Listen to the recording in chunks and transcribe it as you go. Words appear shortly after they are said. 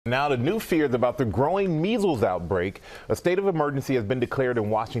Now the new fears about the growing measles outbreak. A state of emergency has been declared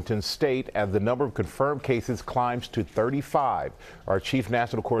in Washington state as the number of confirmed cases climbs to 35. Our chief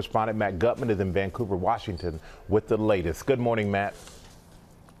national correspondent Matt Gutman is in Vancouver, Washington with the latest. Good morning, Matt.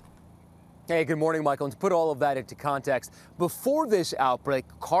 Hey, good morning, Michael. And to put all of that into context, before this outbreak,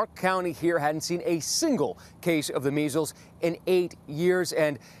 Clark County here hadn't seen a single case of the measles in 8 years.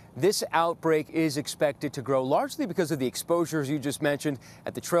 And this outbreak is expected to grow largely because of the exposures you just mentioned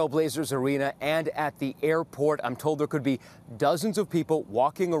at the Trailblazers Arena and at the airport. I'm told there could be dozens of people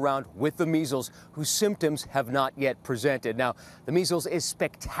walking around with the measles whose symptoms have not yet presented. Now, the measles is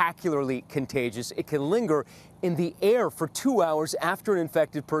spectacularly contagious. It can linger in the air for 2 hours after an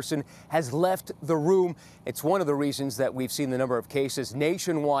infected person has left the room. It's one of the reasons that we've seen the number of cases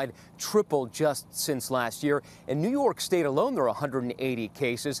nationwide triple just since last year. In New York State alone, there are 180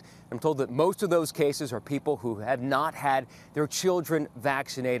 cases. I'm told that most of those cases are people who have not had their children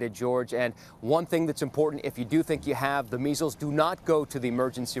vaccinated, George. And one thing that's important, if you do think you have the measles, do not go to the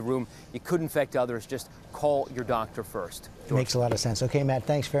emergency room. You could infect others. Just call your doctor first. George. Makes a lot of sense. Okay, Matt,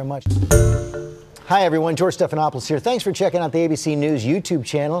 thanks very much. Hi, everyone. George Stephanopoulos here. Thanks for checking out the ABC News YouTube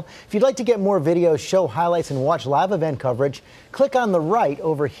channel. If you'd like to get more videos, show highlights, and watch live event coverage, click on the right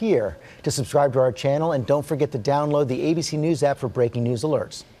over here to subscribe to our channel. And don't forget to download the ABC News app for breaking news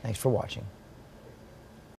alerts. Thanks for watching.